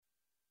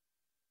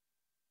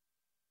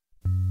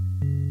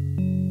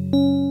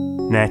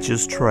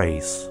Natchez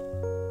Trace,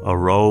 a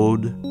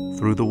road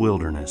through the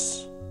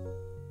wilderness.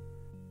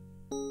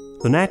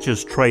 The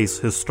Natchez Trace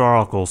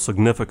historical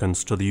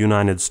significance to the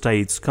United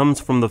States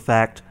comes from the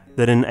fact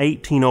that in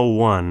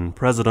 1801,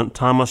 President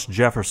Thomas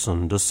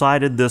Jefferson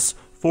decided this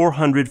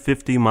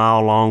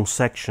 450-mile-long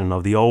section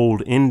of the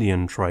old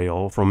Indian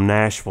Trail from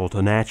Nashville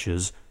to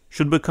Natchez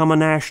should become a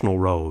national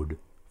road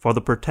for the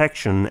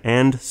protection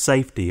and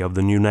safety of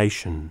the new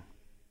nation.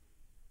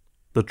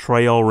 The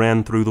trail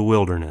ran through the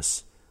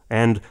wilderness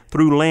and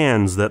through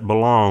lands that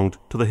belonged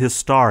to the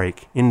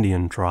historic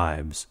Indian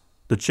tribes,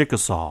 the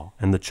Chickasaw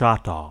and the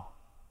Choctaw.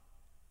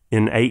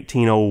 In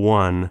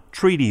 1801,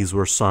 treaties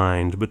were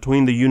signed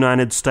between the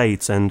United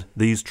States and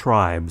these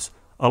tribes,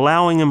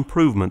 allowing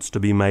improvements to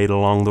be made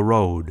along the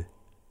road.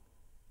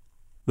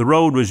 The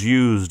road was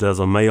used as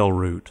a mail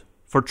route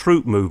for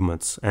troop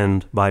movements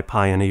and by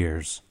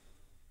pioneers.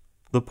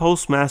 The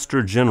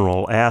Postmaster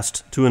General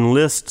asked to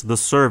enlist the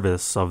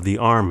service of the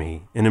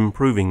Army in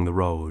improving the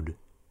road.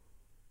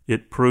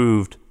 It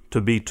proved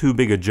to be too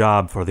big a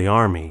job for the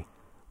Army,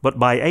 but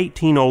by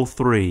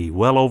 1803,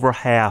 well over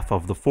half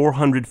of the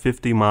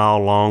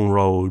 450-mile-long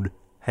road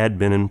had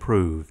been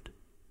improved.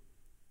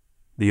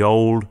 The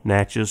old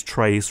Natchez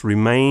Trace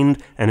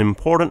remained an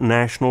important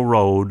national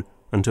road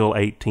until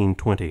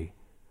 1820,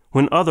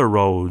 when other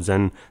roads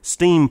and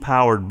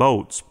steam-powered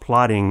boats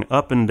plodding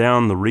up and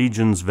down the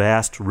region's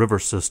vast river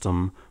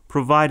system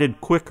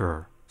provided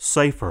quicker,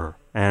 safer,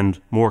 and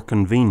more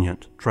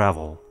convenient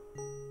travel.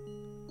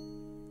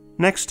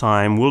 Next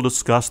time, we'll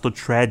discuss the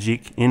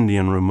tragic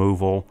Indian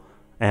removal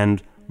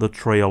and the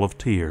Trail of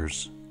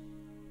Tears.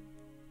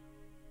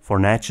 For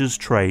Natchez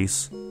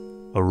Trace,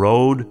 a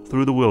road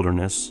through the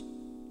wilderness,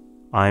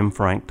 I'm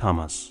Frank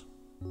Thomas.